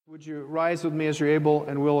Would you rise with me as you're able,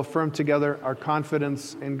 and we'll affirm together our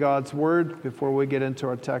confidence in God's Word before we get into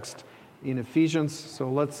our text in Ephesians.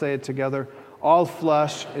 So let's say it together. All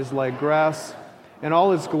flesh is like grass, and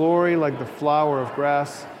all its glory like the flower of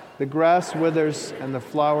grass. The grass withers and the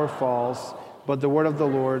flower falls, but the word of the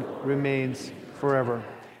Lord remains forever.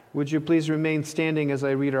 Would you please remain standing as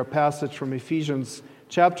I read our passage from Ephesians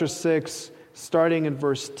chapter 6, starting in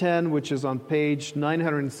verse 10, which is on page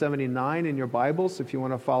 979 in your Bibles, if you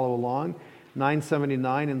want to follow along.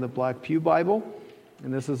 979 in the Black Pew Bible.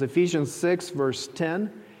 And this is Ephesians 6, verse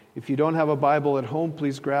 10. If you don't have a Bible at home,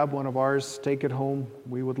 please grab one of ours, take it home.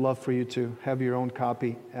 We would love for you to have your own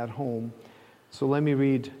copy at home. So let me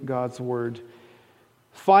read God's Word.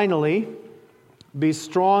 Finally, be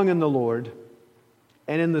strong in the Lord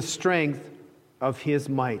and in the strength of His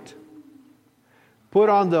might. Put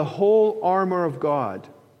on the whole armor of God,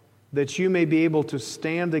 that you may be able to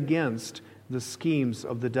stand against the schemes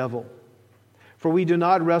of the devil. For we do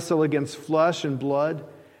not wrestle against flesh and blood,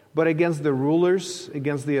 but against the rulers,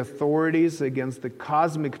 against the authorities, against the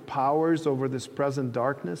cosmic powers over this present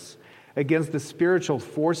darkness, against the spiritual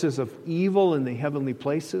forces of evil in the heavenly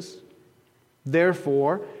places.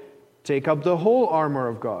 Therefore, take up the whole armor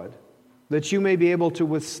of God, that you may be able to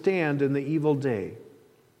withstand in the evil day,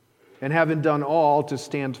 and having done all, to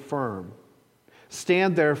stand firm.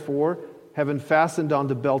 Stand therefore, having fastened on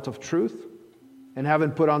the belt of truth, and having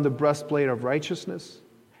put on the breastplate of righteousness,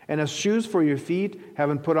 and as shoes for your feet,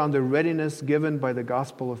 having put on the readiness given by the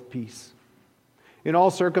gospel of peace. In all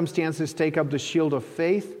circumstances, take up the shield of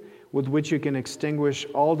faith, with which you can extinguish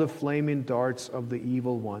all the flaming darts of the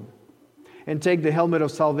evil one. And take the helmet of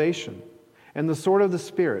salvation, and the sword of the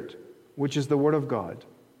Spirit, which is the word of God,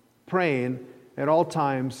 praying at all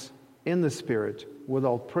times in the Spirit, with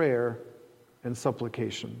all prayer and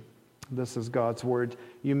supplication. This is God's Word.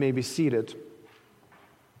 You may be seated.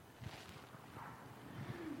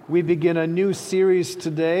 We begin a new series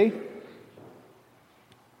today.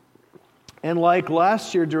 And like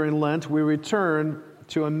last year during Lent, we return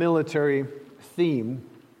to a military theme.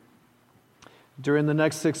 During the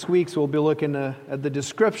next 6 weeks, we'll be looking at the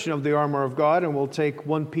description of the armor of God, and we'll take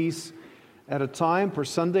one piece at a time. Per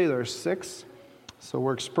Sunday, there are 6. So it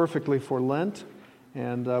works perfectly for Lent,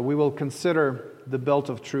 and we will consider the belt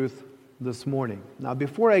of truth this morning. Now,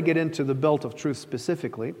 before I get into the belt of truth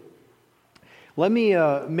specifically, let me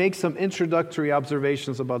make some introductory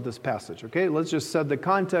observations about this passage, okay? Let's just set the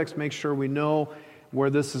context, make sure we know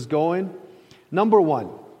where this is going. Number 1,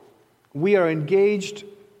 we are engaged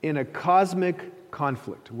in a cosmic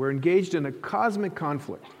conflict. We're engaged in a cosmic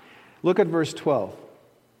conflict. Look at verse 12.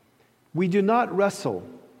 We do not wrestle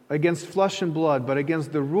against flesh and blood, but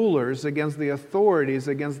against the rulers, against the authorities,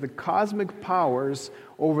 against the cosmic powers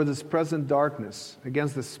over this present darkness,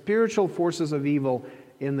 against the spiritual forces of evil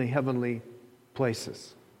in the heavenly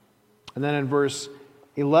places. And then in verse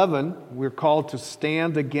 11, we're called to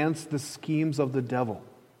stand against the schemes of the devil.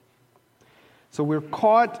 So we're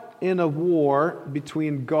caught in a war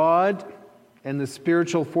between God and the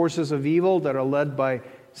spiritual forces of evil that are led by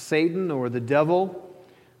Satan or the devil,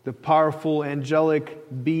 the powerful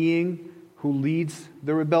angelic being who leads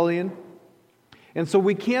the rebellion. And so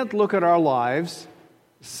we can't look at our lives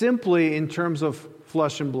simply in terms of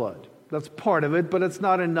flesh and blood. That's part of it, but it's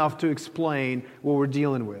not enough to explain what we're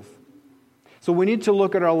dealing with. So we need to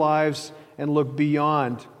look at our lives and look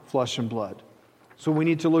beyond flesh and blood. So we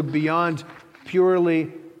need to look beyond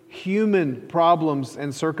purely human problems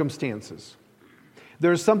and circumstances.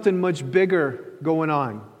 There's something much bigger going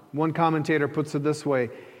on. One commentator puts it this way: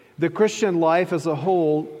 the Christian life as a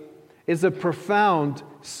whole is a profound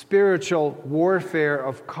spiritual warfare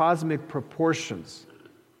of cosmic proportions,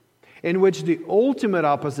 in which the ultimate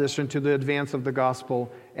opposition to the advance of the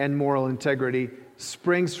gospel and moral integrity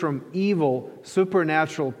springs from evil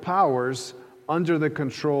supernatural powers under the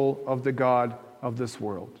control of the God of this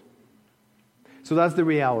world. So that's the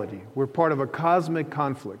reality. We're part of a cosmic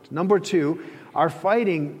conflict. Number 2, our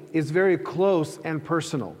fighting is very close and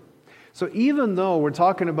personal. So even though we're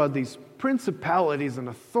talking about these principalities and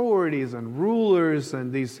authorities and rulers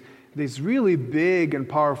and these really big and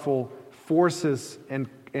powerful forces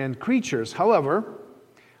and creatures, however,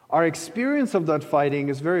 our experience of that fighting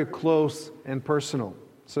is very close and personal.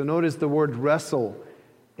 So notice the word wrestle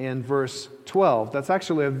in verse 12. That's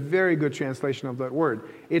actually a very good translation of that word.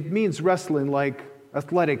 It means wrestling, like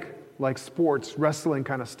athletic, like sports, wrestling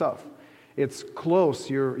kind of stuff. It's close.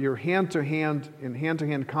 You're hand-to-hand in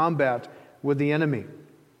hand-to-hand combat with the enemy.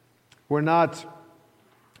 We're not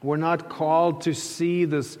called to see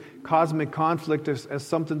this cosmic conflict as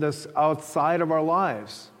something that's outside of our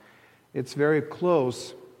lives. It's very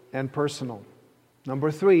close and personal.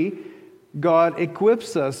 Number 3, God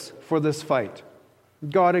equips us for this fight.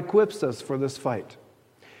 God equips us for this fight.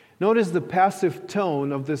 Notice the passive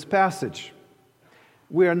tone of this passage.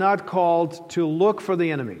 We are not called to look for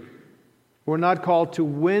the enemy. We're not called to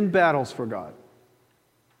win battles for God.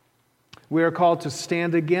 We are called to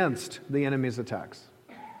stand against the enemy's attacks.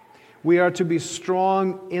 We are to be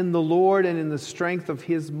strong in the Lord and in the strength of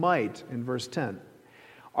His might, in verse 10.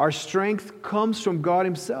 Our strength comes from God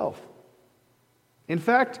Himself. In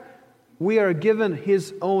fact, we are given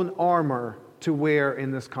His own armor to wear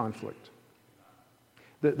in this conflict.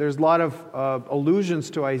 There's a lot of allusions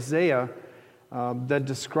to Isaiah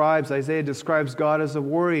Isaiah describes God as a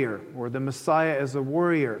warrior, or the Messiah as a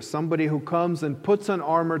warrior, somebody who comes and puts on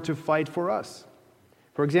armor to fight for us.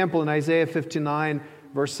 For example, in Isaiah 59,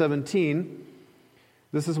 verse 17,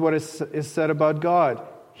 this is what is said about God.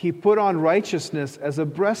 He put on righteousness as a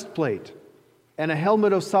breastplate and a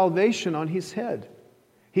helmet of salvation on His head.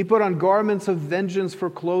 He put on garments of vengeance for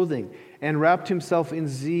clothing and wrapped Himself in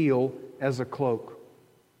zeal as a cloak.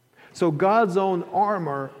 So God's own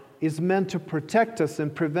armor is meant to protect us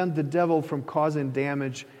and prevent the devil from causing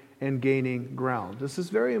damage and gaining ground. This is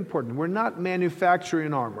very important. We're not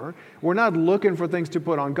manufacturing armor. We're not looking for things to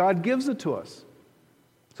put on. God gives it to us.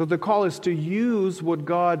 So the call is to use what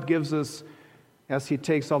God gives us as He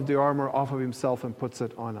takes off the armor off of Himself and puts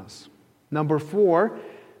it on us. Number 4,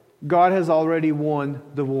 God has already won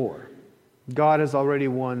the war. God has already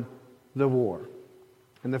won the war.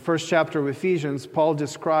 In the first chapter of Ephesians, Paul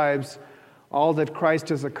describes all that Christ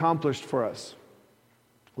has accomplished for us.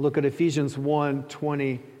 Look at Ephesians 1,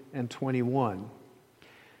 20 and 21.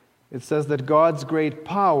 It says that God's great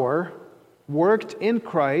power worked in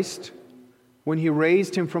Christ when He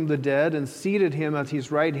raised Him from the dead and seated Him at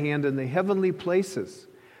His right hand in the heavenly places,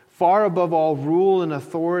 far above all rule and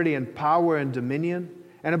authority and power and dominion,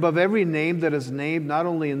 and above every name that is named, not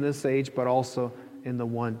only in this age, but also in the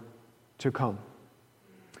one to come.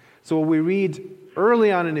 So we read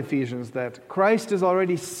early on in Ephesians that Christ is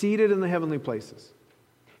already seated in the heavenly places.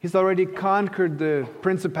 He's already conquered the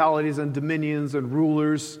principalities and dominions and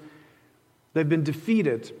rulers. They've been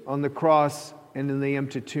defeated on the cross and in the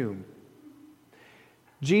empty tomb.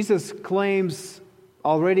 Jesus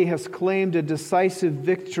already has claimed a decisive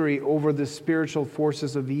victory over the spiritual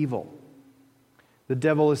forces of evil. The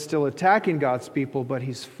devil is still attacking God's people, but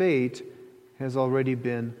his fate has already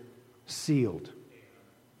been sealed.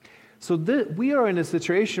 So we are in a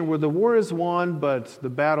situation where the war is won, but the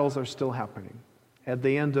battles are still happening. At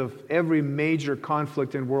the end of every major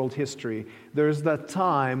conflict in world history, there's that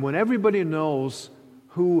time when everybody knows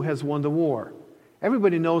who has won the war.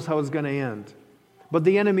 Everybody knows how it's going to end. But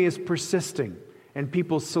the enemy is persisting, and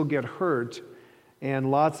people still get hurt, and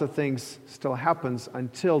lots of things still happens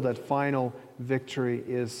until that final victory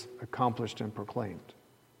is accomplished and proclaimed.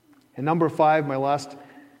 And number 5, my last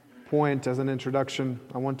point as an introduction,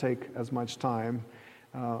 I won't take as much time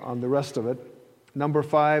on the rest of it. Number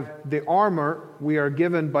 5, the armor we are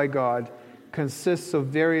given by God consists of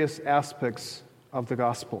various aspects of the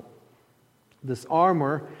gospel. This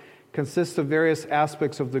armor consists of various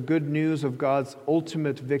aspects of the good news of God's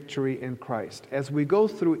ultimate victory in Christ. As we go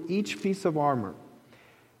through each piece of armor,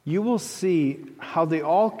 you will see how they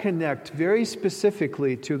all connect very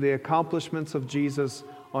specifically to the accomplishments of Jesus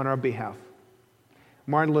on our behalf.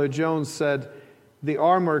 Martin Lloyd-Jones said, "The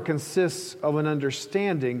armor consists of an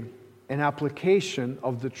understanding and application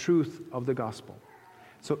of the truth of the gospel."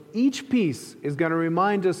 So each piece is going to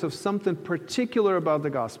remind us of something particular about the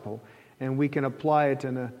gospel, and we can apply it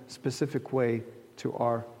in a specific way to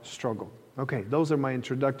our struggle. Okay, those are my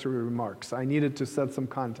introductory remarks. I needed to set some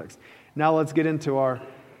context. Now let's get into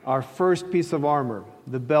our first piece of armor,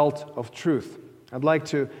 the belt of truth. I'd like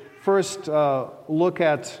to first look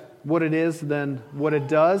at what it is, then what it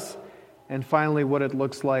does, and finally what it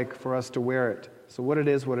looks like for us to wear it. So what it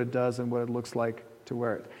is, what it does, and what it looks like to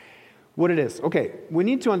wear it. What it is. Okay, we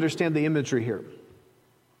need to understand the imagery here.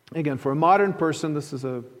 Again, for a modern person, this is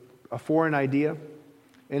a foreign idea.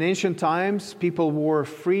 In ancient times, people wore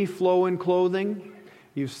free-flowing clothing.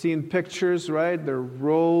 You've seen pictures, right? They're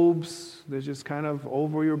robes. They're just kind of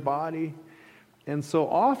over your body. And so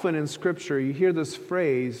often in Scripture, you hear this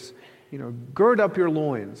phrase, gird up your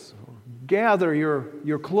loins. Gather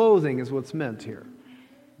your clothing is what's meant here.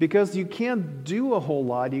 Because you can't do a whole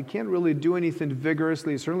lot. You can't really do anything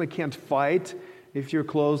vigorously. You certainly can't fight if your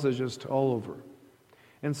clothes are just all over.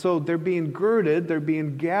 And so they're being girded, they're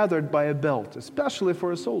being gathered by a belt, especially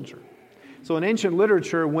for a soldier. So in ancient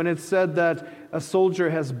literature, when it said that a soldier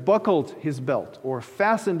has buckled his belt or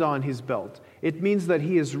fastened on his belt, it means that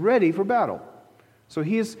he is ready for battle. So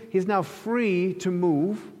he's now free to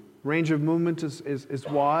move Range of movement is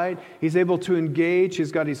wide. He's able to engage.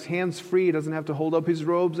 He's got his hands free. He doesn't have to hold up his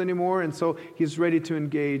robes anymore, and so he's ready to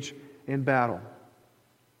engage in battle.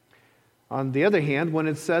 On the other hand, when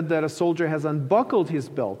it's said that a soldier has unbuckled his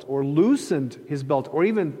belt or loosened his belt or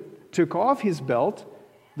even took off his belt,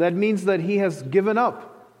 that means that he has given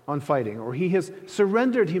up on fighting or he has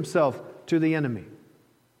surrendered himself to the enemy.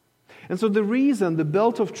 And so the reason the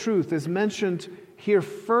belt of truth is mentioned here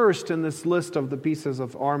first in this list of the pieces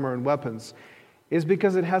of armor and weapons is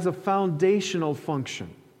because it has a foundational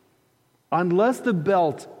function. Unless the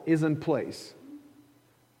belt is in place,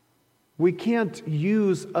 we can't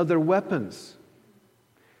use other weapons.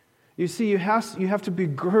 You see, you have to be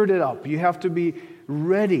girded up. You have to be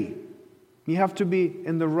ready. You have to be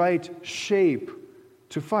in the right shape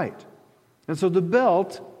to fight. And so the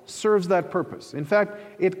belt serves that purpose. In fact,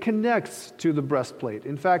 it connects to the breastplate.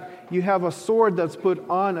 In fact, you have a sword that's put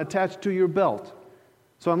on, attached to your belt.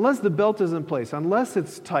 So unless the belt is in place, unless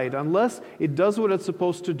it's tight, unless it does what it's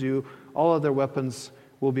supposed to do, all other weapons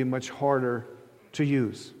will be much harder to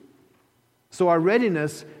use. So our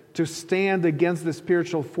readiness to stand against the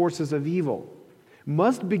spiritual forces of evil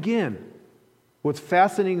must begin with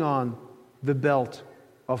fastening on the belt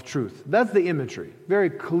of truth. That's the imagery. Very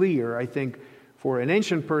clear, I think, for an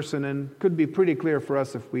ancient person, and could be pretty clear for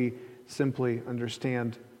us if we simply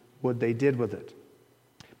understand what they did with it.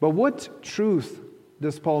 But what truth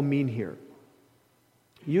does Paul mean here?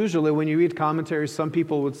 Usually when you read commentaries, some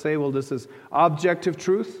people would say, well, this is objective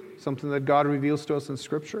truth, something that God reveals to us in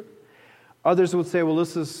Scripture. Others would say, well,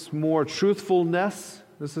 this is more truthfulness.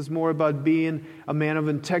 This is more about being a man of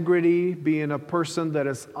integrity, being a person that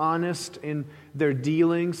is honest in their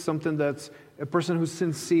dealings, something that's a person who's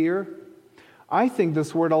sincere. I think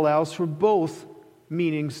this word allows for both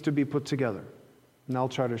meanings to be put together. And I'll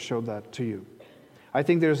try to show that to you. I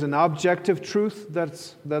think there's an objective truth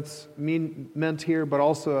that's meant here, but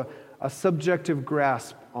also a subjective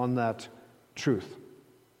grasp on that truth.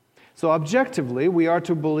 So objectively, we are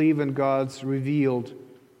to believe in God's revealed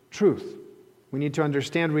truth. We need to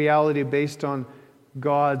understand reality based on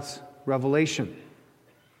God's revelation.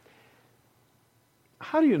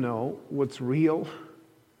 How do you know what's real?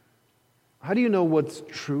 How do you know what's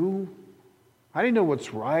true? How do you know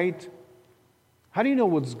what's right? How do you know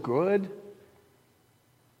what's good?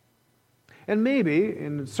 And maybe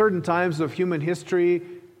in certain times of human history,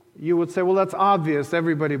 you would say, well, that's obvious.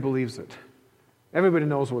 Everybody believes it. Everybody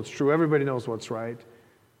knows what's true. Everybody knows what's right.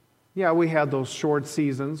 Yeah, we had those short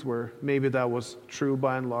seasons where maybe that was true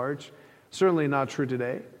by and large. Certainly not true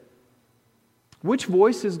today. Which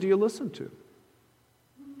voices do you listen to?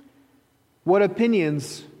 What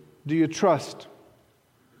opinions do you trust?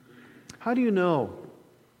 How do you know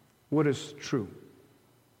what is true?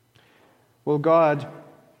 Well, God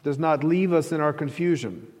does not leave us in our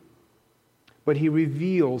confusion, but He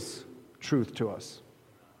reveals truth to us.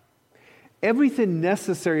 Everything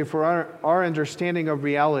necessary for our understanding of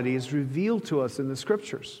reality is revealed to us in the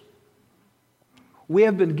Scriptures. We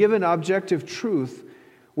have been given objective truth,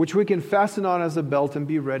 which we can fasten on as a belt and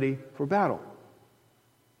be ready for battle.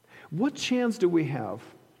 What chance do we have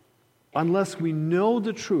unless we know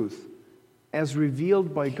the truth as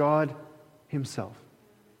revealed by God Himself?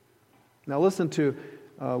 Now listen to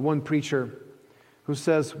one preacher who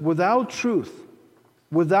says, without truth,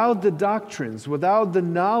 without the doctrines, without the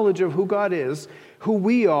knowledge of who God is, who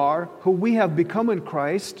we are, who we have become in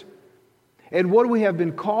Christ, and what we have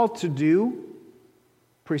been called to do,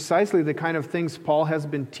 precisely the kind of things Paul has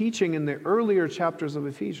been teaching in the earlier chapters of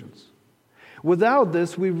Ephesians. Without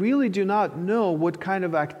this, we really do not know what kind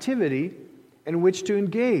of activity in which to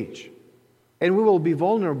engage, and we will be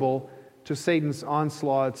vulnerable to Satan's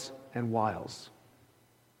onslaughts and wiles.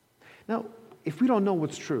 Now, if we don't know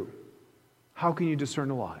what's true, how can you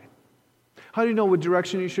discern a lie? How do you know what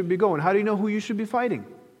direction you should be going? How do you know who you should be fighting?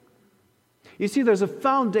 You see, there's a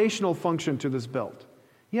foundational function to this belt.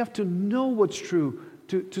 You have to know what's true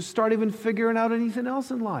to start even figuring out anything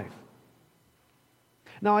else in life.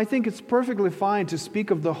 Now, I think it's perfectly fine to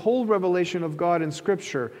speak of the whole revelation of God in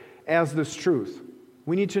Scripture as this truth.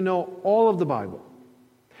 We need to know all of the Bible.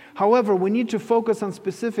 However, we need to focus on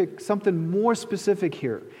something more specific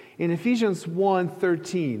here. In Ephesians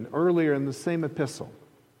 1:13, earlier in the same epistle,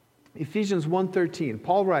 Ephesians 1:13,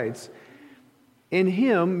 Paul writes, "In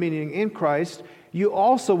Him," meaning in Christ, "you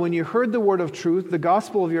also, when you heard the word of truth, the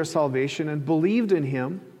gospel of your salvation, and believed in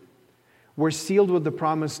Him, were sealed with the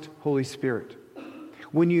promised Holy Spirit."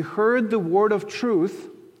 When you heard the word of truth,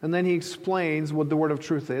 and then he explains what the word of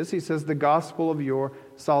truth is, he says, the gospel of your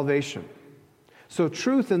salvation. So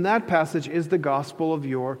truth in that passage is the gospel of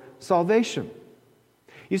your salvation.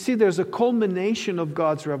 You see, there's a culmination of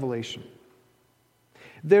God's revelation.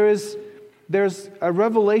 There's a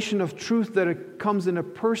revelation of truth that comes in a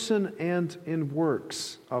person and in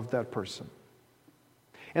works of that person.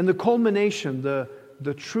 And the culmination, the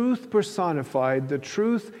truth personified, the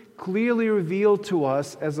truth clearly revealed to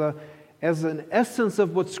us as an essence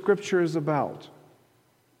of what Scripture is about,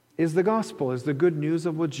 is the gospel, is the good news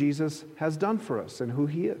of what Jesus has done for us and who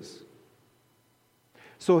He is.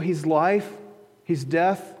 So His life, His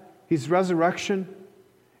death, His resurrection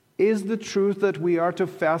is the truth that we are to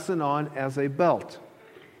fasten on as a belt.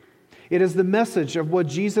 It is the message of what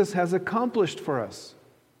Jesus has accomplished for us.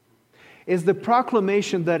 It is the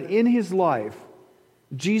proclamation that in His life,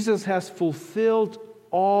 Jesus has fulfilled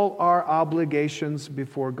all our obligations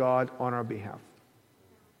before God on our behalf.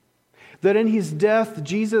 That in His death,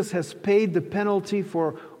 Jesus has paid the penalty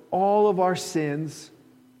for all of our sins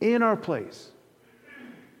in our place.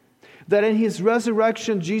 That in His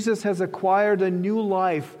resurrection, Jesus has acquired a new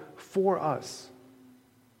life for us.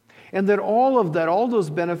 And that all those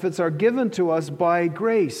benefits are given to us by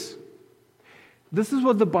grace. This is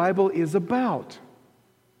what the Bible is about.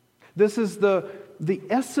 This is the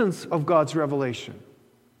essence of God's revelation.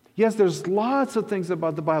 Yes, there's lots of things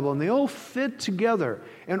about the Bible, and they all fit together,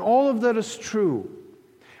 and all of that is true.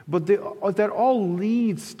 But that all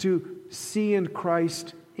leads to seeing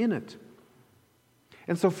Christ in it.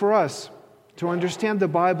 And so for us, to understand the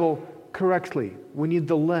Bible correctly, we need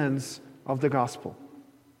the lens of the gospel.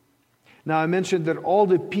 Now, I mentioned that all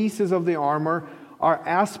the pieces of the armor are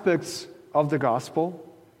aspects of the gospel.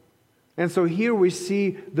 And so here we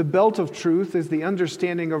see the belt of truth is the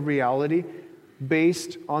understanding of reality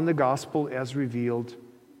based on the gospel as revealed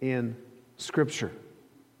in Scripture.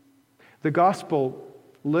 The gospel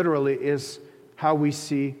literally is how we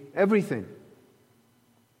see everything.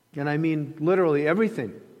 And I mean literally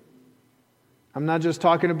everything. I'm not just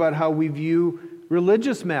talking about how we view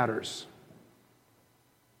religious matters.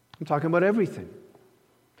 I'm talking about everything.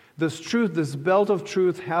 This truth, this belt of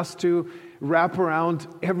truth has to wrap around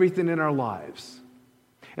everything in our lives.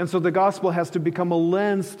 And so the gospel has to become a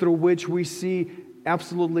lens through which we see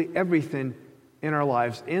absolutely everything in our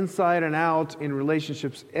lives, inside and out, in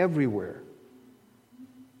relationships, everywhere.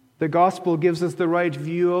 The gospel gives us the right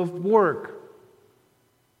view of work,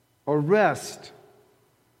 or rest,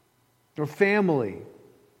 or family,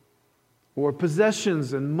 or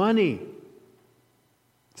possessions and money,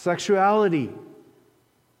 sexuality,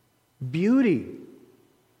 beauty,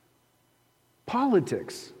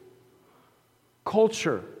 politics,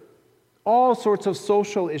 culture, all sorts of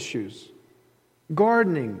social issues,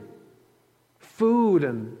 gardening, food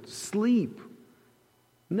and sleep,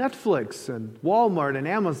 Netflix and Walmart and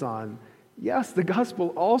Amazon. Yes, the gospel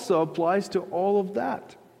also applies to all of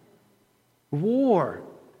that. War,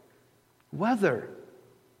 weather,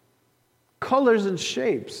 colors and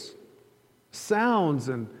shapes, sounds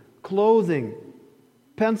and clothing,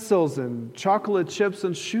 pencils and chocolate chips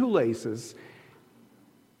and shoelaces,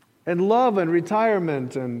 and love and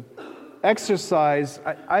retirement and exercise.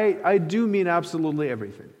 I do mean absolutely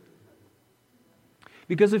everything.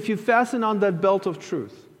 Because if you fasten on that belt of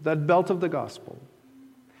truth, that belt of the gospel,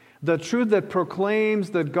 the truth that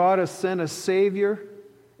proclaims that God has sent a Savior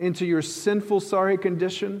into your sinful, sorry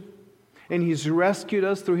condition, and He's rescued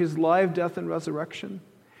us through His life, death, and resurrection,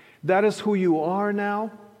 that is who you are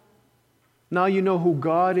now. Now you know who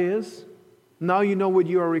God is. Now you know what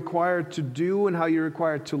you are required to do and how you're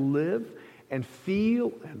required to live and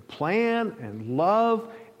feel and plan and love.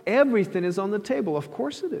 Everything is on the table. Of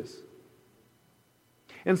course it is.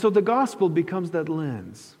 And so the gospel becomes that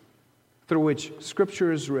lens through which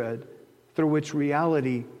Scripture is read, through which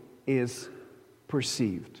reality is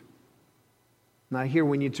perceived. Now here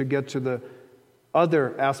we need to get to the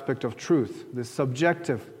other aspect of truth, the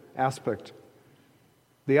subjective aspect.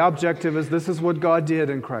 The objective is this is what God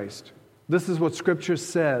did in Christ. This is what Scripture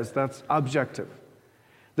says. That's objective.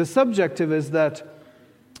 The subjective is that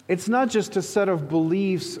it's not just a set of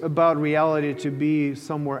beliefs about reality to be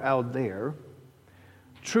somewhere out there.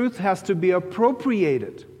 Truth has to be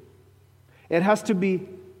appropriated. It has to be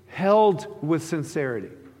held with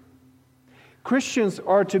sincerity. Christians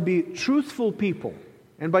are to be truthful people.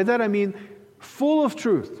 And by that I mean full of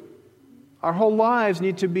truth. Our whole lives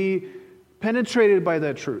need to be penetrated by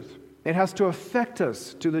that truth. It has to affect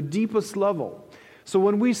us to the deepest level. So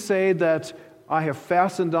when we say that I have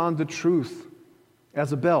fastened on the truth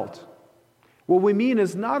as a belt, what we mean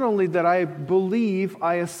is not only that I believe,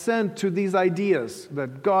 I assent to these ideas,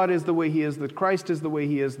 that God is the way He is, that Christ is the way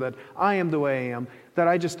He is, that I am the way I am, that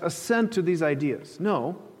I just assent to these ideas.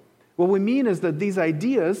 No. What we mean is that these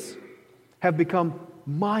ideas have become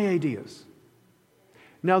my ideas.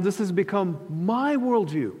 Now this has become my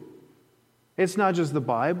worldview. It's not just the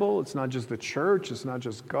Bible, it's not just the church, it's not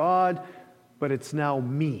just God, but it's now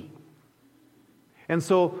me. And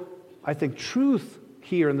so I think truth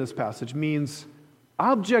here in this passage means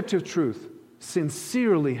objective truth,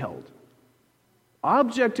 sincerely held.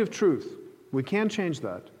 Objective truth, we can't change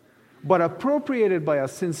that, but appropriated by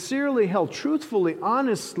us, sincerely held, truthfully,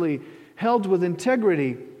 honestly held with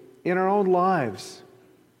integrity in our own lives.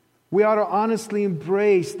 We ought to honestly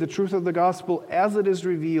embrace the truth of the gospel as it is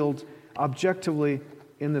revealed objectively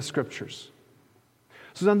in the Scriptures.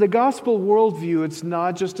 So then the gospel worldview, it's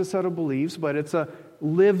not just a set of beliefs, but it's a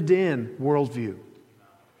lived-in worldview.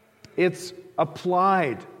 It's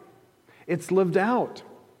applied. It's lived out.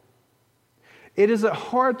 It is a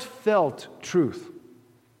heartfelt truth.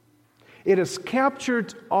 It has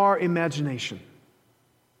captured our imagination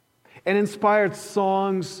and inspired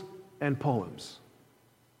songs and poems.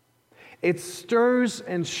 It stirs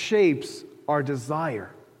and shapes our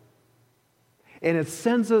desire, and it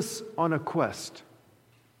sends us on a quest.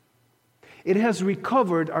 It has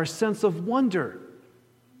recovered our sense of wonder.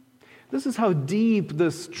 This is how deep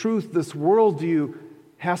this truth, this worldview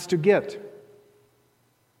has to get.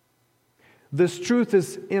 This truth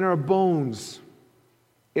is in our bones.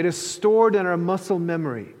 It is stored in our muscle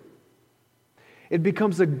memory. It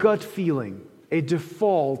becomes a gut feeling, a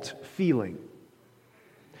default feeling.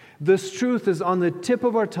 This truth is on the tip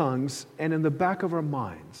of our tongues and in the back of our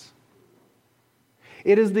minds.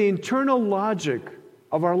 It is the internal logic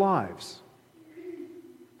of our lives.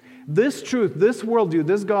 This truth, this worldview,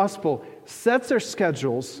 this gospel sets our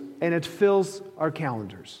schedules and it fills our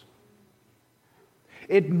calendars.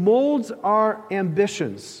 It molds our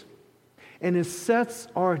ambitions and it sets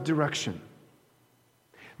our direction.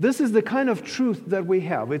 This is the kind of truth that we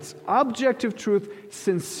have. It's objective truth,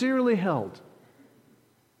 sincerely held.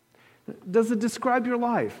 Does it describe your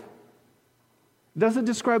life? Does it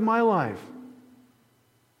describe my life?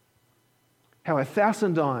 How I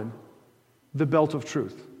fastened on the belt of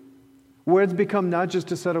truth, where it's become not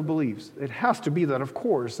just a set of beliefs. It has to be that, of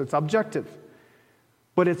course. It's objective.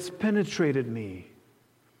 But it's penetrated me.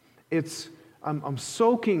 I'm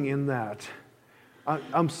soaking in that.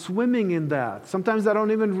 I'm swimming in that. Sometimes I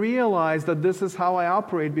don't even realize that this is how I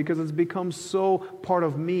operate because it's become so part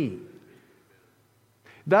of me.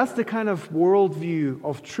 That's the kind of worldview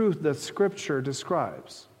of truth that Scripture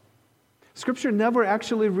describes. Scripture never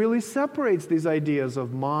actually really separates these ideas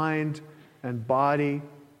of mind and body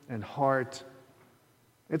and heart.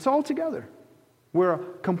 It's all together. We're a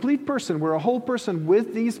complete person. We're a whole person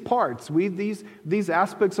with these parts, with these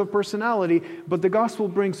aspects of personality, but the gospel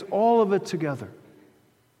brings all of it together.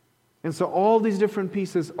 And so all these different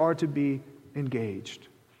pieces are to be engaged.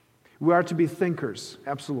 We are to be thinkers,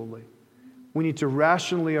 absolutely. We need to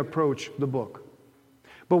rationally approach the book.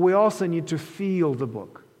 But we also need to feel the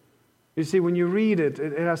book. You see, when you read it,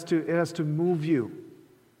 it has to move you.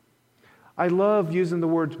 I love using the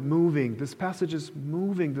word moving. This passage is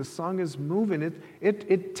moving. The song is moving.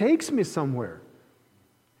 It takes me somewhere.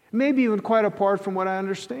 Maybe even quite apart from what I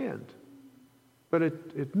understand. But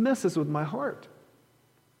it messes with my heart.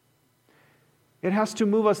 It has to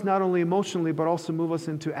move us not only emotionally, but also move us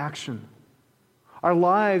into action. Our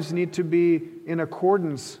lives need to be in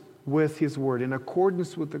accordance with His Word, in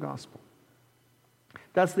accordance with the gospel.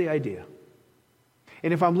 That's the idea.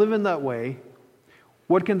 And if I'm living that way,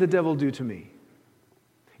 what can the devil do to me?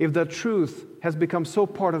 If that truth has become so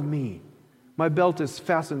part of me, my belt is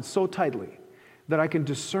fastened so tightly that I can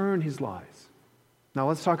discern his lies. Now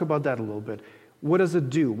let's talk about that a little bit. What does it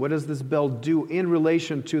do? What does this belt do in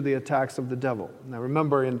relation to the attacks of the devil? Now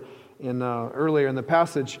remember earlier in the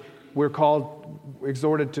passage, we're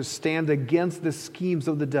exhorted to stand against the schemes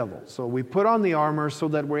of the devil. So we put on the armor so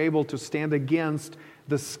that we're able to stand against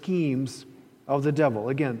the schemes of the devil.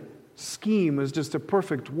 Again, scheme is just a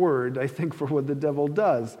perfect word, I think, for what the devil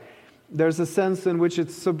does. There's a sense in which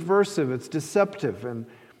it's subversive, it's deceptive. And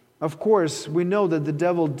of course, we know that the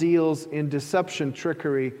devil deals in deception,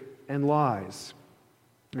 trickery, and lies.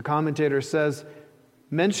 The commentator says,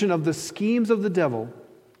 mention of the schemes of the devil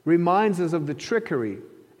reminds us of the trickery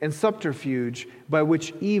and subterfuge by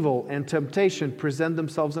which evil and temptation present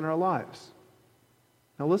themselves in our lives.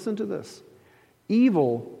 Now listen to this.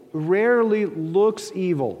 Evil rarely looks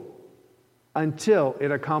evil until it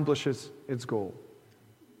accomplishes its goal.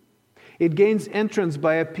 It gains entrance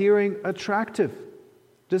by appearing attractive,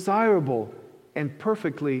 desirable, and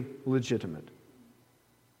perfectly legitimate.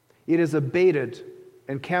 It is a baited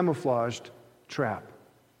and camouflaged trap.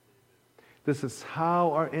 This is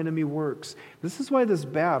how our enemy works. This is why this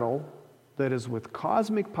battle that is with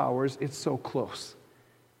cosmic powers, it's so close.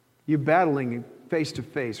 You're battling face to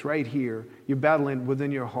face, right here. You're battling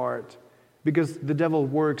within your heart because the devil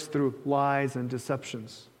works through lies and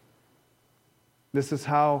deceptions. This is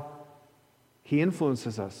how he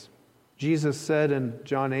influences us. Jesus said in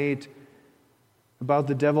John 8 about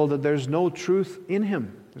the devil that there's no truth in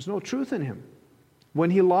him. There's no truth in him. When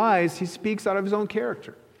he lies, he speaks out of his own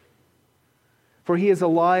character. For he is a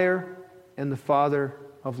liar and the father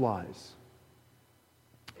of lies.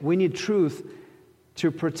 We need truth to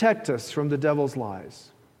protect us from the devil's lies.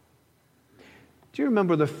 Do you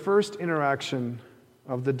remember the first interaction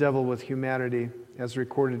of the devil with humanity as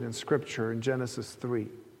recorded in Scripture in Genesis 3?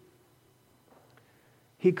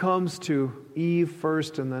 He comes to Eve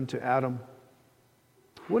first and then to Adam.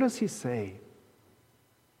 What does he say?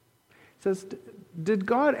 He says, did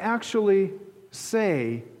God actually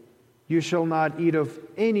say, "You shall not eat of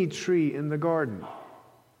any tree in the garden"?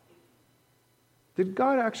 Did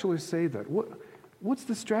God actually say that? What's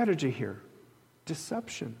the strategy here?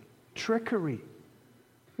 Deception, trickery.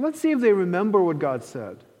 Let's see if they remember what God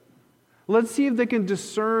said. Let's see if they can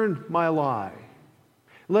discern my lie.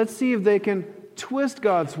 Let's see if they can twist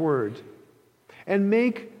God's word and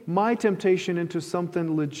make my temptation into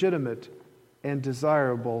something legitimate and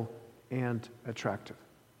desirable and attractive.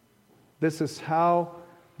 This is how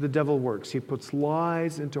the devil works. He puts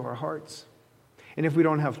lies into our hearts. And if we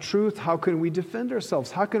don't have truth, how can we defend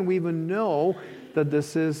ourselves? How can we even know that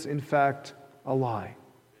this is, in fact, a lie?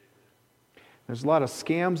 There's a lot of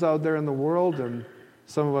scams out there in the world, and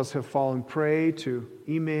some of us have fallen prey to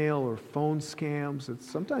email or phone scams. It's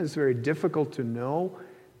sometimes very difficult to know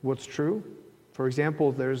what's true. For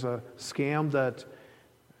example, there's a scam that,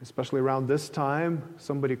 especially around this time,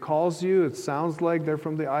 somebody calls you. It sounds like they're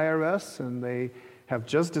from the IRS, and they have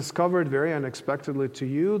just discovered very unexpectedly to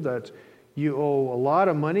you that you owe a lot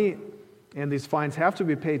of money, and these fines have to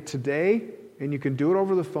be paid today, and you can do it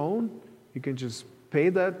over the phone. You can just pay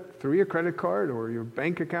that through your credit card or your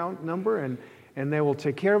bank account number, and they will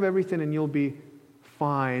take care of everything, and you'll be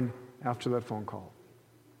fine after that phone call.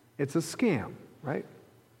 It's a scam, right?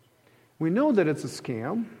 We know that it's a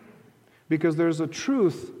scam because there's a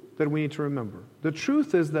truth that we need to remember. The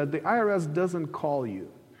truth is that the IRS doesn't call you.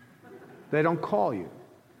 They don't call you.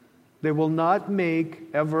 They will not make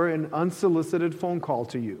ever an unsolicited phone call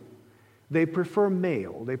to you. They prefer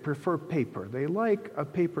mail. They prefer paper. They like a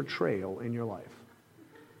paper trail in your life.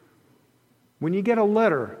 When you get a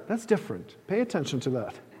letter, that's different. Pay attention to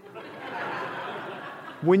that.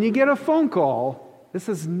 When you get a phone call, this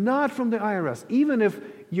is not from the IRS. Even if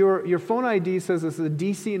your phone ID says it's a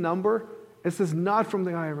DC number, this is not from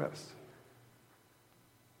the IRS.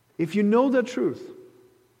 If you know the truth,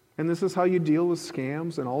 and this is how you deal with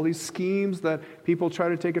scams and all these schemes that people try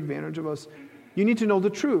to take advantage of us, you need to know the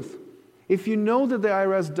truth. If you know that the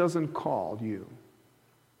IRS doesn't call you,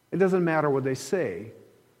 it doesn't matter what they say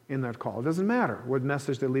in that call. It doesn't matter what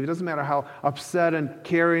message they leave. It doesn't matter how upset and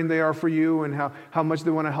caring they are for you and how much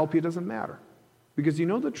they want to help you. It doesn't matter. Because you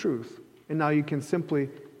know the truth, and now you can simply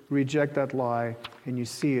reject that lie and you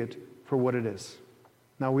see it for what it is.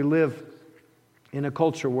 Now we live in a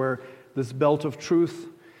culture where this belt of truth,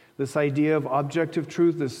 this idea of objective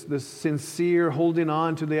truth, this sincere holding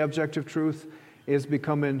on to the objective truth is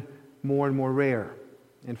becoming more and more rare.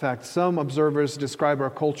 In fact, some observers describe our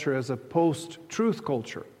culture as a post-truth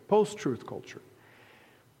culture. Post-truth culture.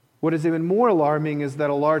 What is even more alarming is that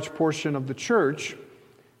a large portion of the church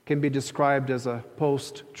can be described as a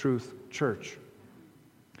post-truth church.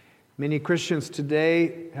 Many Christians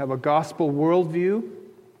today have a gospel worldview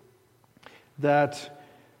that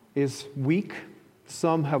is weak.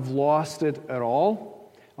 Some have lost it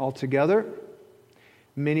altogether.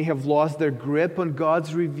 Many have lost their grip on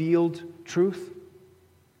God's revealed truth.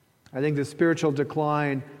 I think the spiritual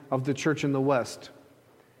decline of the church in the West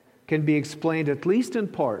can be explained, at least in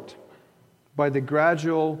part, by the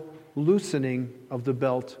gradual loosening of the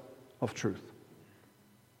belt of truth.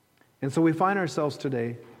 And so we find ourselves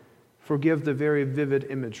today, forgive the very vivid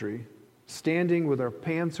imagery, standing with our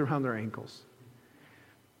pants around our ankles,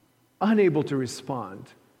 unable to respond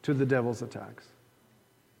to the devil's attacks.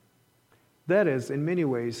 That is, in many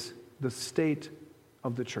ways, the state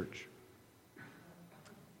of the church.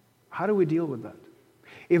 How do we deal with that?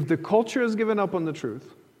 If the culture has given up on the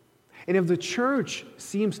truth, and if the church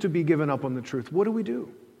seems to be given up on the truth, what do we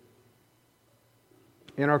do?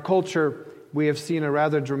 In our culture, we have seen a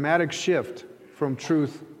rather dramatic shift from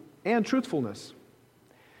truth and truthfulness.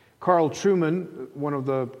 Carl Trueman, one of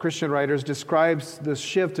the Christian writers, describes this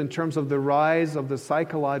shift in terms of the rise of the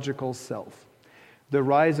psychological self. The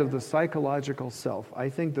rise of the psychological self. I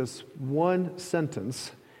think this one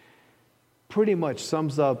sentence pretty much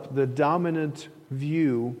sums up the dominant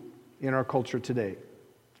view in our culture today.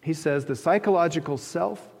 He says the psychological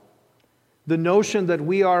self, the notion that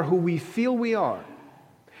we are who we feel we are,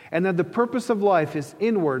 and that the purpose of life is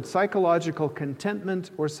inward psychological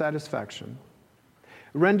contentment or satisfaction,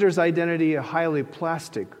 renders identity a highly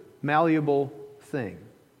plastic, malleable thing,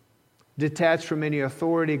 detached from any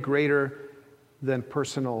authority greater than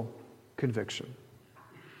personal conviction.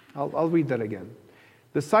 I'll read that again.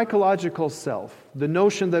 The psychological self, the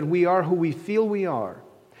notion that we are who we feel we are,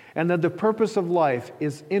 and that the purpose of life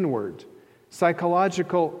is inward,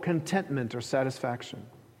 psychological contentment or satisfaction,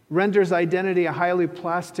 renders identity a highly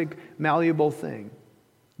plastic, malleable thing,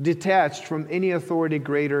 detached from any authority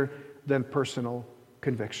greater than personal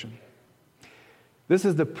conviction. This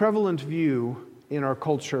is the prevalent view in our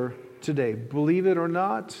culture today. Believe it or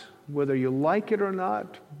not, whether you like it or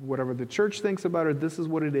not, whatever the church thinks about it, this is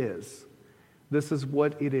what it is. This is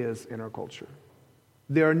what it is in our culture.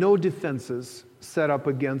 There are no defenses set up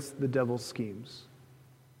against the devil's schemes.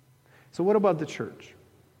 So what about the church?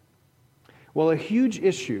 Well, a huge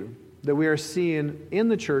issue that we are seeing in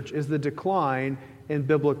the church is the decline in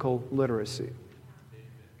biblical literacy.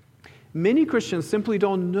 Many Christians simply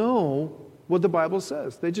don't know what the Bible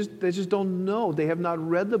says. They just don't know. They have not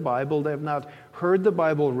read the Bible. They have not heard the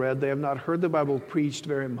Bible read. They have not heard the Bible preached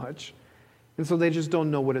very much. And so they just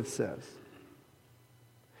don't know what it says.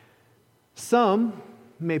 Some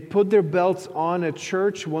may put their belts on at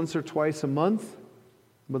church once or twice a month,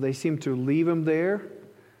 but they seem to leave them there.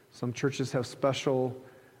 Some churches have special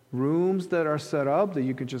rooms that are set up that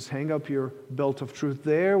you can just hang up your belt of truth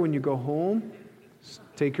there when you go home.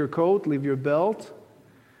 Take your coat, leave your belt.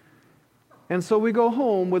 And so we go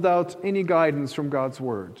home without any guidance from God's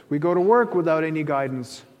Word. We go to work without any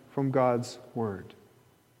guidance from God's Word.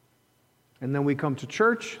 And then we come to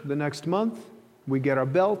church the next month, we get our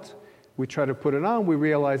belt, we try to put it on, we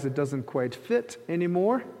realize it doesn't quite fit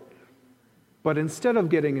anymore. But instead of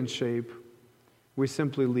getting in shape, we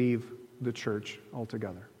simply leave the church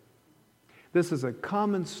altogether. This is a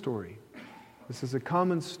common story. This is a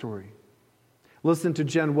common story. Listen to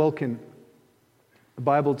Jen Wilkin, a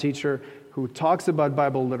Bible teacher who talks about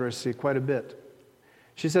Bible literacy quite a bit.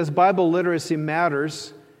 She says Bible literacy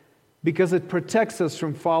matters because it protects us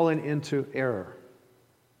from falling into error.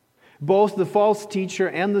 Both the false teacher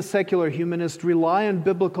and the secular humanist rely on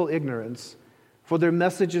biblical ignorance for their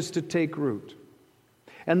messages to take root.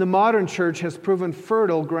 And the modern church has proven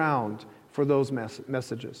fertile ground for those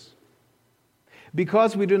messages.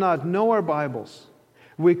 Because we do not know our Bibles,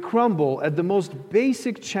 we crumble at the most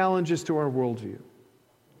basic challenges to our worldview.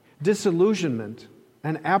 Disillusionment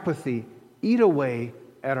and apathy eat away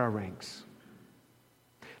at our ranks.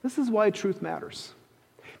 This is why truth matters.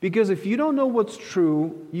 Because if you don't know what's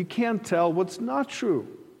true, you can't tell what's not true.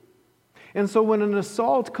 And so when an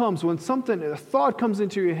assault comes, when a thought comes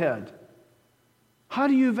into your head, how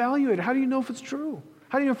do you evaluate it? How do you know if it's true?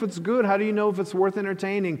 How do you know if it's good? How do you know if it's worth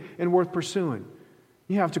entertaining and worth pursuing?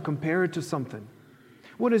 You have to compare it to something.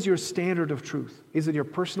 What is your standard of truth? Is it your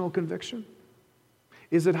personal conviction?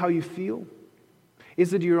 Is it how you feel?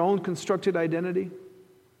 Is it your own constructed identity?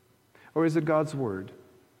 Or is it God's Word,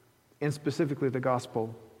 and specifically the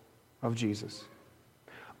gospel of Jesus?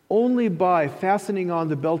 Only by fastening on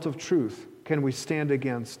the belt of truth can we stand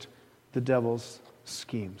against the devil's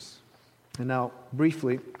schemes. And now,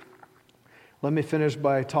 briefly, let me finish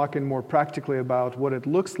by talking more practically about what it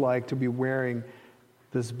looks like to be wearing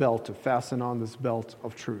this belt, to fasten on this belt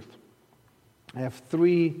of truth. I have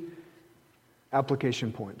 3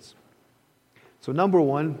 application points. So number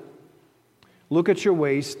 1, look at your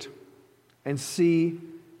waist and see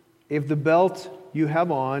if the belt you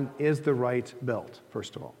have on is the right belt,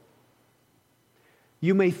 first of all.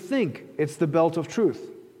 You may think it's the belt of truth,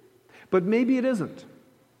 but maybe it isn't.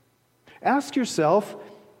 Ask yourself,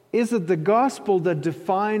 is it the gospel that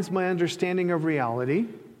defines my understanding of reality,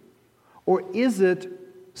 or is it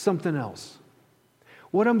something else?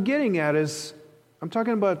 What I'm getting at is, I'm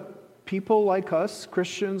talking about people like us,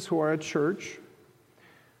 Christians who are at church,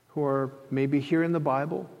 who are maybe hearing the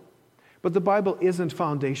Bible, but the Bible isn't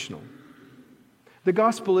foundational. The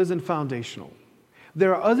gospel isn't foundational.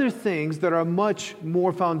 There are other things that are much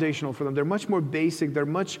more foundational for them. They're much more basic. They're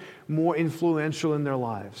much more influential in their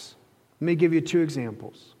lives. Let me give you 2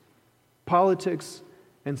 examples. Politics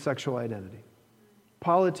and sexual identity.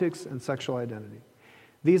 Politics and sexual identity.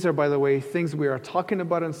 These are, by the way, things we are talking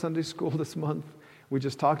about in Sunday school this month. We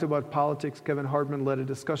just talked about politics. Kevin Hartman led a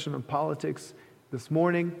discussion on politics this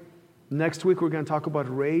morning. Next week, we're going to talk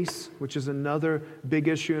about race, which is another big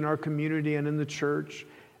issue in our community and in the church.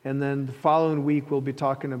 And then the following week, we'll be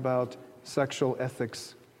talking about sexual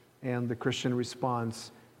ethics and the Christian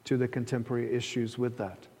response to the contemporary issues with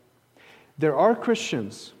that. There are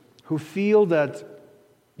Christians who feel that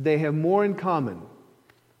they have more in common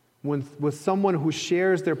with someone who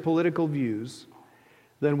shares their political views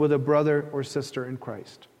than with a brother or sister in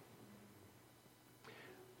Christ.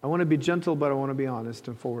 I want to be gentle, but I want to be honest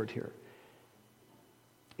and forward here.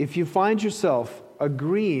 If you find yourself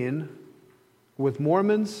agreeing with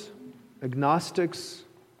Mormons, agnostics,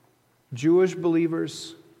 Jewish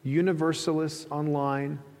believers, universalists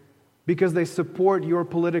online, because they support your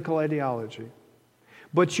political ideology,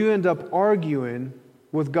 but you end up arguing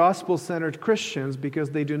with gospel-centered Christians because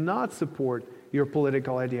they do not support your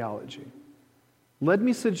political ideology, let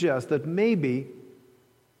me suggest that maybe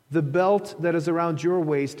the belt that is around your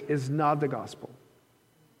waist is not the gospel.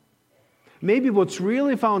 Maybe what's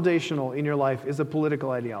really foundational in your life is a political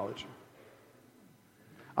ideology.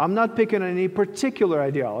 I'm not picking on any particular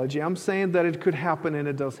ideology. I'm saying that it could happen, and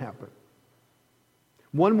it does happen.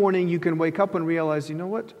 One morning you can wake up and realize, you know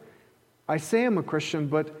what? I say I'm a Christian,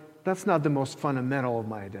 but that's not the most fundamental of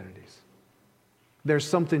my identities. There's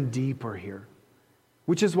something deeper here,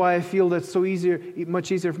 which is why I feel that's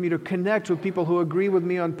much easier for me to connect with people who agree with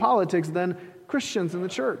me on politics than Christians in the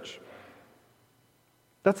church.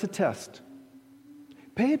 That's a test.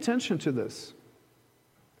 Pay attention to this.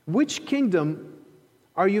 Which kingdom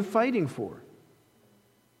are you fighting for?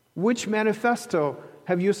 Which manifesto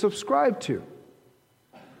have you subscribed to?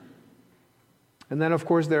 And then, of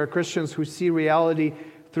course, there are Christians who see reality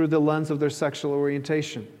through the lens of their sexual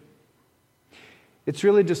orientation. It's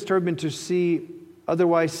really disturbing to see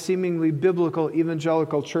otherwise seemingly biblical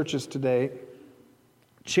evangelical churches today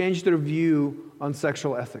change their view on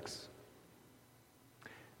sexual ethics.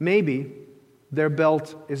 Maybe their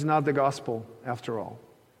belt is not the gospel after all.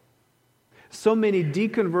 So many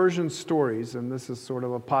deconversion stories, and this is sort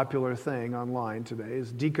of a popular thing online today,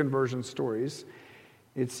 is deconversion stories.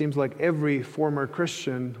 It seems like every former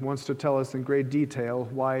Christian wants to tell us in great detail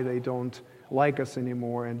why they don't like us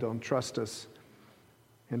anymore and don't trust us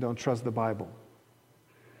and don't trust the Bible.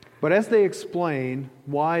 But as they explain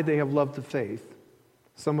why they have loved the faith,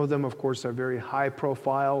 some of them, of course, are very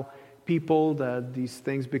high-profile people that these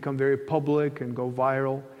things become very public and go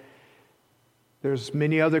viral. There's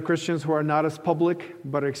many other Christians who are not as public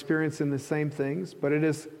but are experiencing the same things. But it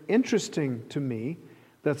is interesting to me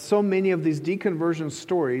that so many of these deconversion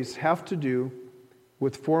stories have to do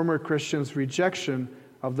with former Christians' rejection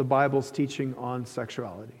of the Bible's teaching on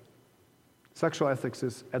sexuality. Sexual ethics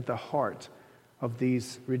is at the heart of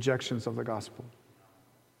these rejections of the gospel.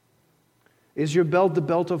 Is your belt the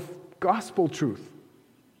belt of gospel truth?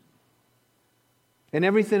 And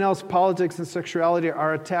everything else, politics and sexuality,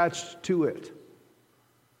 are attached to it.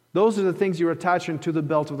 Those are the things you're attaching to the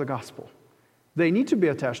belt of the gospel. They need to be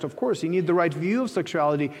attached, of course. You need the right view of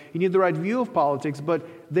sexuality. You need the right view of politics, but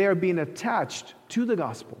they are being attached to the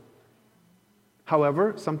gospel.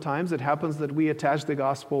 However, sometimes it happens that we attach the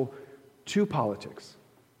gospel to politics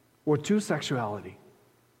or to sexuality,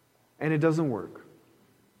 and it doesn't work.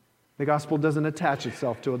 The gospel doesn't attach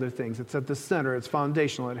itself to other things. It's at the center. It's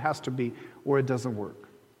foundational. It has to be, or it doesn't work.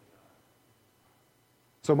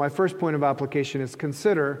 So my first point of application is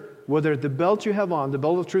consider whether the belt you have on, the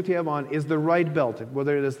belt of truth you have on, is the right belt,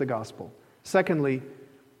 whether it is the gospel. Secondly,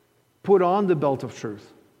 put on the belt of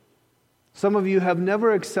truth. Some of you have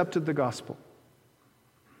never accepted the gospel.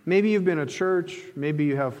 Maybe you've been at church, maybe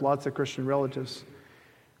you have lots of Christian relatives,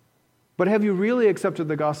 but have you really accepted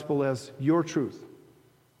the gospel as your truth?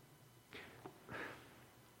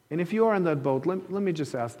 And if you are in that boat, let me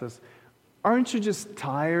just ask this. Aren't you just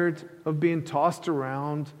tired of being tossed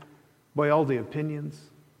around by all the opinions?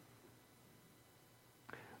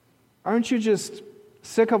 Aren't you just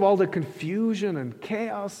sick of all the confusion and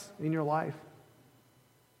chaos in your life?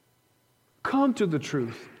 Come to the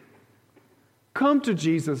truth. Come to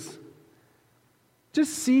Jesus.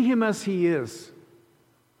 Just see Him as He is.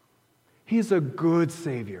 He's a good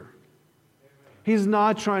Savior. He's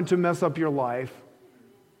not trying to mess up your life.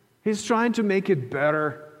 He's trying to make it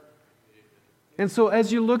better. And so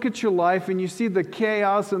as you look at your life and you see the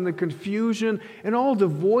chaos and the confusion and all the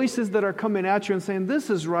voices that are coming at you and saying, this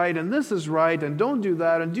is right and this is right and don't do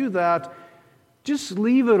that and do that, just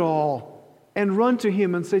leave it all and run to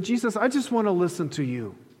Him and say, Jesus, I just want to listen to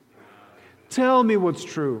You. Tell me what's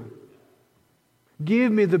true.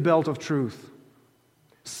 Give me the belt of truth.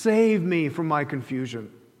 Save me from my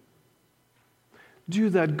confusion. Do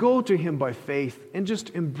that. Go to Him by faith and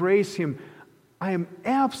just embrace Him. I am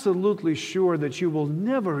absolutely sure that you will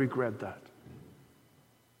never regret that.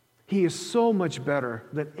 He is so much better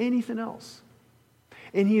than anything else.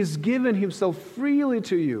 And He has given Himself freely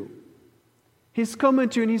to you. He's coming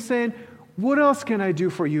to you and He's saying, What else can I do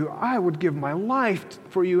for you? I would give my life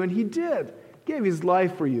for you. And he did. Gave his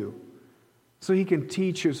life for you. So he can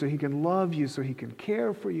teach you, so he can love you, so he can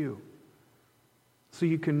care for you. So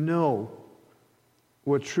you can know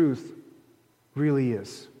what truth really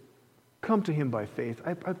is. Come to him by faith.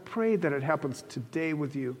 I pray that it happens today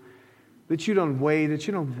with you. That you don't wait, that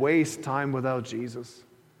you don't waste time without Jesus.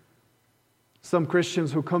 Some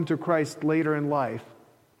Christians who come to Christ later in life,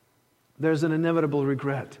 there's an inevitable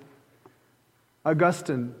regret.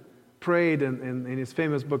 Augustine prayed in his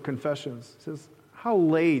famous book, Confessions. He says, how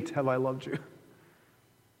late have I loved you?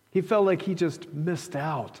 He felt like he just missed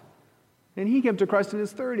out. And he came to Christ in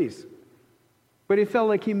his 30s. But he felt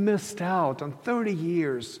like he missed out on 30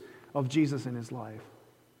 years of Jesus in his life.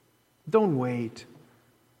 Don't wait.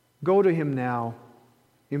 Go to him now.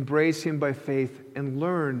 Embrace him by faith and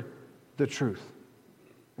learn the truth.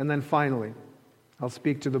 And then finally, I'll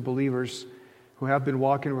speak to the believers who have been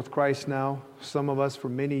walking with Christ now, some of us for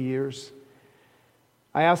many years.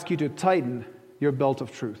 I ask you to tighten your belt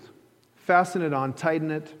of truth. Fasten it on, tighten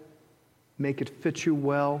it, make it fit you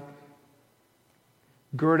well.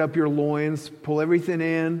 Gird up your loins, pull everything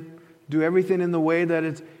in, do everything in the way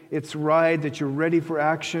that it's right, that you're ready for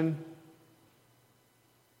action.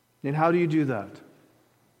 And how do you do that?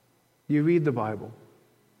 You read the Bible.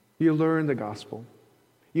 You learn the gospel.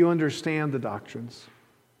 You understand the doctrines.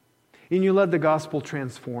 And you let the gospel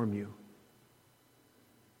transform you.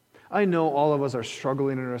 I know all of us are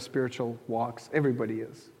struggling in our spiritual walks. Everybody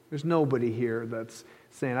is. There's nobody here that's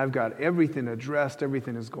saying, I've got everything addressed,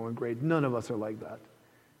 everything is going great. None of us are like that.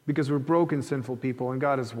 Because we're broken, sinful people, and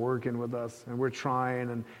God is working with us, and we're trying,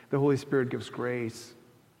 and the Holy Spirit gives grace.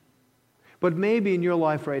 But maybe in your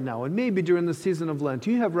life right now, and maybe during the season of Lent,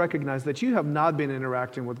 you have recognized that you have not been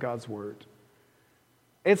interacting with God's Word.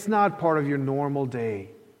 It's not part of your normal day.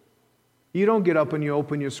 You don't get up and you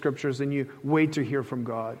open your scriptures and you wait to hear from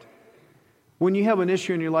God. When you have an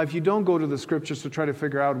issue in your life, you don't go to the scriptures to try to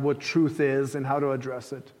figure out what truth is and how to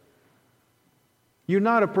address it. You're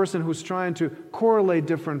not a person who's trying to correlate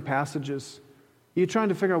different passages. You're trying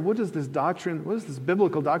to figure out what does this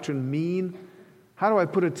biblical doctrine mean? How do I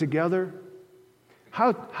put it together?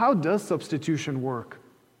 How does substitution work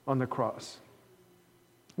on the cross?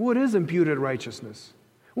 What is imputed righteousness?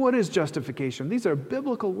 What is justification? These are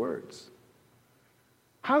biblical words.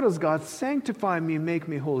 How does God sanctify me and make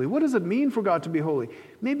me holy? What does it mean for God to be holy?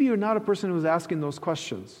 Maybe you're not a person who's asking those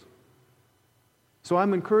questions. So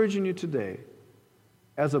I'm encouraging you today,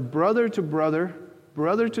 as a brother to brother,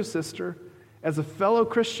 brother to sister, as a fellow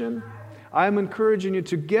Christian, I'm encouraging you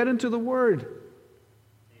to get into the Word.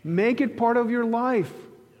 Make it part of your life.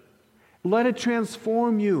 Let it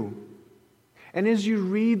transform you. And as you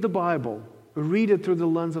read the Bible, read it through the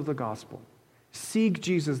lens of the gospel. Seek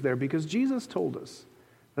Jesus there, because Jesus told us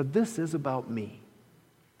that this is about me.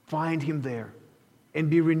 Find him there and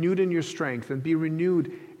be renewed in your strength and be renewed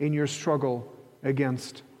in your struggle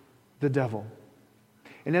against the devil.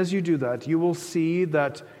 And as you do that, you will see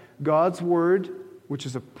that God's Word, which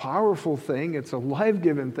is a powerful thing, it's a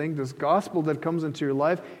life-giving thing, this gospel that comes into your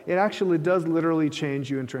life, it actually does literally change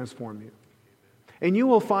you and transform you. And you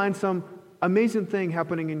will find some amazing thing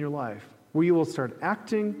happening in your life, where you will start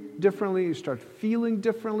acting differently, you start feeling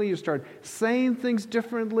differently, you start saying things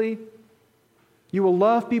differently. You will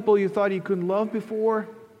love people you thought you couldn't love before.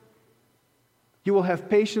 You will have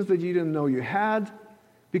patience that you didn't know you had,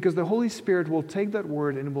 because the Holy Spirit will take that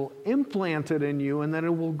word and will implant it in you, and then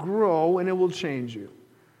it will grow and it will change you,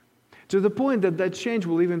 to the point that that change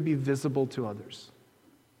will even be visible to others.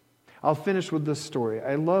 I'll finish with this story.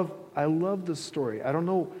 I love this story. I don't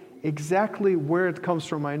know exactly where it comes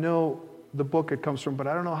from. I know the book it comes from, but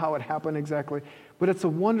I don't know how it happened exactly. But it's a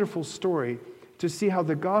wonderful story to see how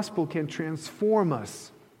the gospel can transform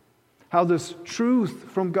us. How this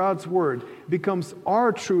truth from God's Word becomes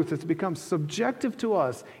our truth. It becomes subjective to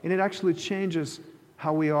us, and it actually changes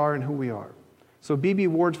how we are and who we are. So B.B.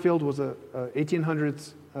 Warfield was a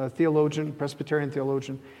 1800s theologian, Presbyterian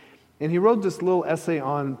theologian, and he wrote this little essay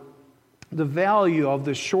on the value of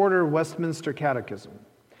the shorter Westminster Catechism.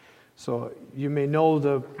 So you may know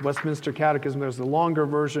the Westminster Catechism. There's the longer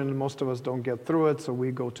version. Most of us don't get through it, so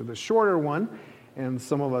we go to the shorter one. And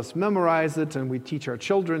some of us memorize it, and we teach our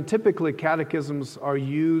children. Typically, catechisms are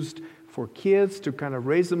used for kids to kind of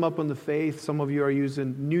raise them up in the faith. Some of you are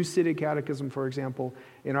using New City Catechism, for example.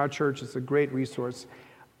 In our church, it's a great resource.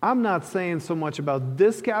 I'm not saying so much about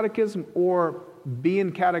this catechism or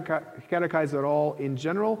being catechized at all in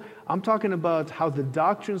general. I'm talking about how the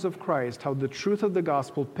doctrines of Christ, how the truth of the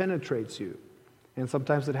gospel penetrates you. And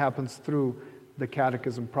sometimes it happens through the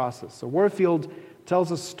catechism process. So Warfield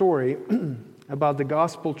tells a story about the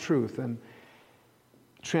gospel truth. And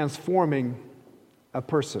transforming a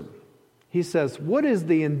person. He says, what is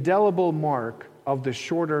the indelible mark of the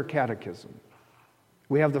shorter catechism?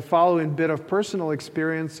 We have the following bit of personal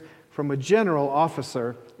experience from a general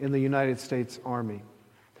officer in the United States Army.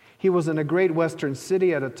 He was in a great western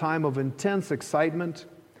city at a time of intense excitement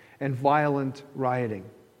and violent rioting.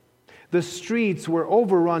 The streets were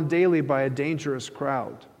overrun daily by a dangerous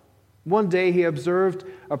crowd. One day he observed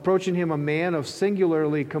approaching him a man of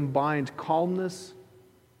singularly combined calmness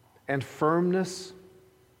and firmness,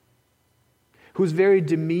 whose very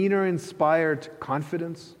demeanor inspired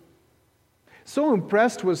confidence. So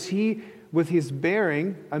impressed was he with his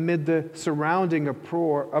bearing amid the surrounding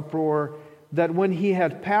uproar that when he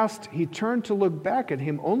had passed, he turned to look back at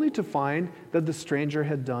him, only to find that the stranger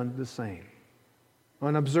had done the same.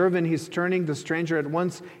 On observing his turning, the stranger at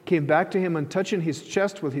once came back to him and, touching his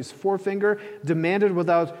chest with his forefinger, demanded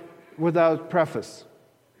without preface,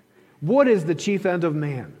 "What is the chief end of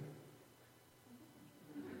man?"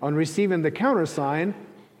 On receiving the countersign,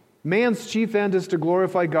 "Man's chief end is to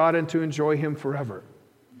glorify God and to enjoy Him forever."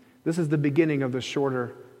 This is the beginning of the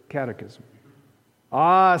shorter catechism.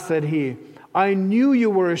 "Ah," said he, "I knew you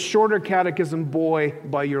were a shorter catechism boy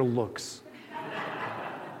by your looks."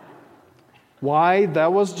 "Why,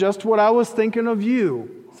 that was just what I was thinking of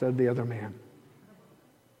you," said the other man.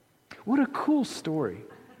 What a cool story.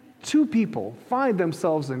 Two people find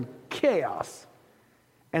themselves in chaos,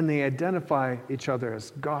 and they identify each other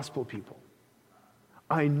as gospel people.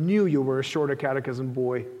 "I knew you were a shorter catechism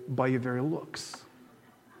boy by your very looks."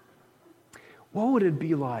 What would it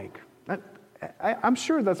be like? I'm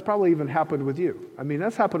sure that's probably even happened with you. I mean,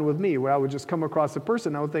 that's happened with me, where I would just come across a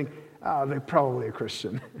person, I would think, they're probably a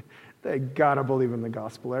Christian. They gotta believe in the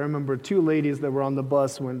gospel. I remember two ladies that were on the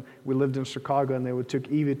bus when we lived in Chicago, and they took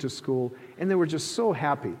Evie to school, and they were just so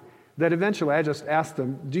happy that eventually I just asked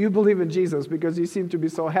them, "Do you believe in Jesus? Because you seem to be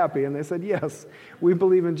so happy." And they said, "Yes, we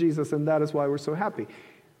believe in Jesus, and that is why we're so happy."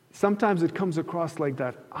 Sometimes it comes across like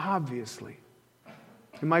that, obviously.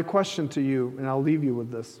 And my question to you, and I'll leave you with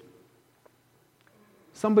this: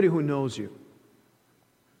 somebody who knows you,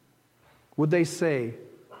 would they say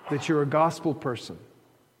that you're a gospel person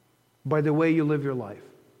by the way you live your life,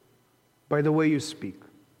 by the way you speak,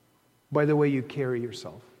 by the way you carry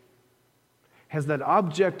yourself? Has that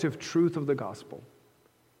objective truth of the gospel,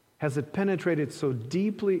 has it penetrated so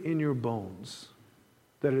deeply in your bones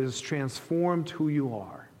that it has transformed who you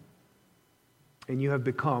are, and you have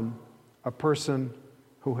become a person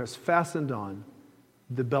who has fastened on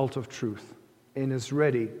the belt of truth and is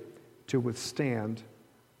ready to withstand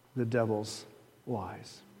the devil's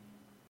lies?